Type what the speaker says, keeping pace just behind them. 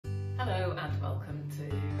Hello and welcome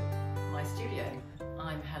to my studio.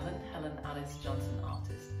 I'm Helen Alice Johnson,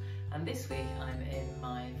 artist, and this week I'm in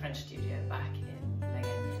my French studio back in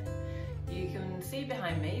Legagnan. You can see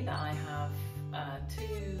behind me that I have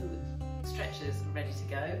two stretchers ready to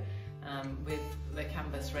go with the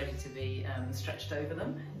canvas ready to be stretched over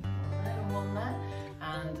them. One there and one there,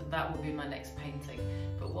 and that will be my next painting.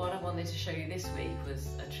 But what I wanted to show you this week was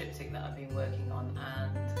a triptych that I've been working on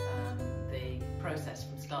and the process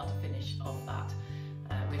from start to finish of that,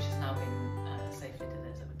 which has now been safely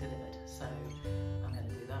delivered. So I'm going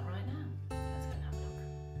to do that right now. Let's go and have a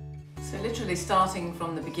look. So literally starting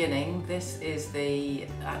from the beginning, this is the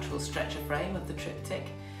actual stretcher frame of the triptych.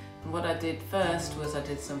 And what I did first was I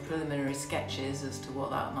did some preliminary sketches as to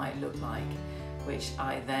what that might look like, which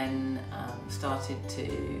I then started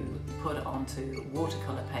to put onto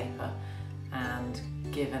watercolour paper and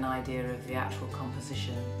give an idea of the actual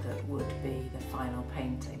composition that would be the final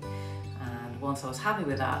painting. And once I was happy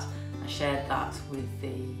with that, I shared that with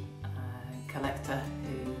the collector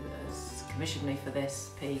who has commissioned me for this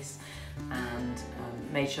piece, and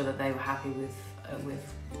made sure that they were happy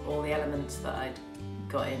with all the elements that I'd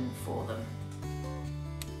got in for them.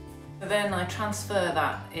 Then I transfer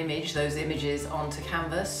that image, those images, onto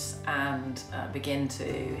canvas and begin to,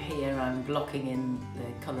 here I'm blocking in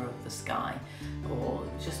the colour of the sky, or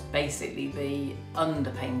just basically the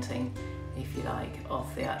underpainting, if you like,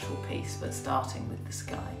 of the actual piece, but starting with the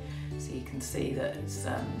sky. So you can see that it's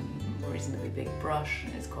a reasonably big brush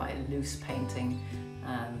and it's quite a loose painting,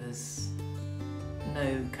 and there's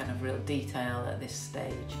no kind of real detail at this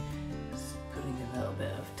stage. Just putting a little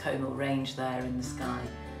bit of tonal range there in the sky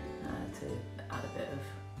to add a bit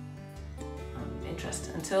of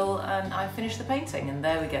interest until I finish the painting. And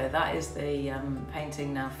there we go, that is the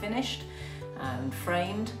painting now finished and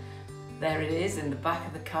framed. There it is in the back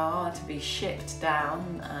of the car to be shipped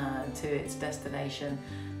down to its destination,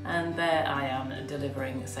 and there I am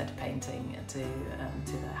delivering said painting to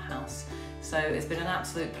the house. So it's been an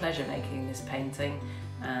absolute pleasure making this painting,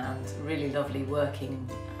 and really lovely working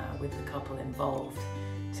with the couple involved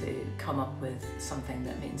to come up with something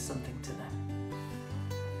that means something to them.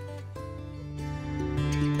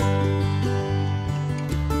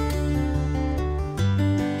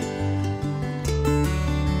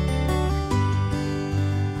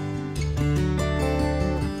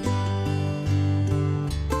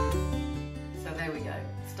 So there we go,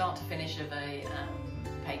 start to finish of a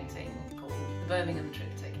painting called The Birmingham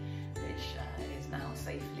Triptych, which is now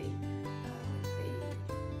safely with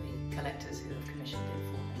the collectors who have commissioned it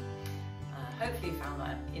for me. Hopefully you found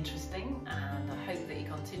that interesting, and I hope that you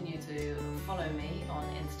continue to follow me on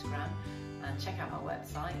Instagram and check out my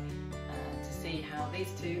website to see how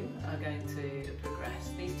these two are going to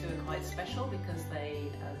progress. These two are quite special because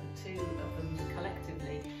they, the two of them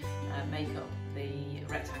collectively make up the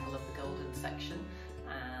rectangle of the golden section,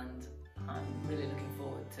 and I'm really looking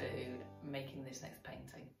forward to making this next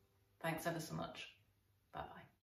painting. Thanks ever so much. Bye bye.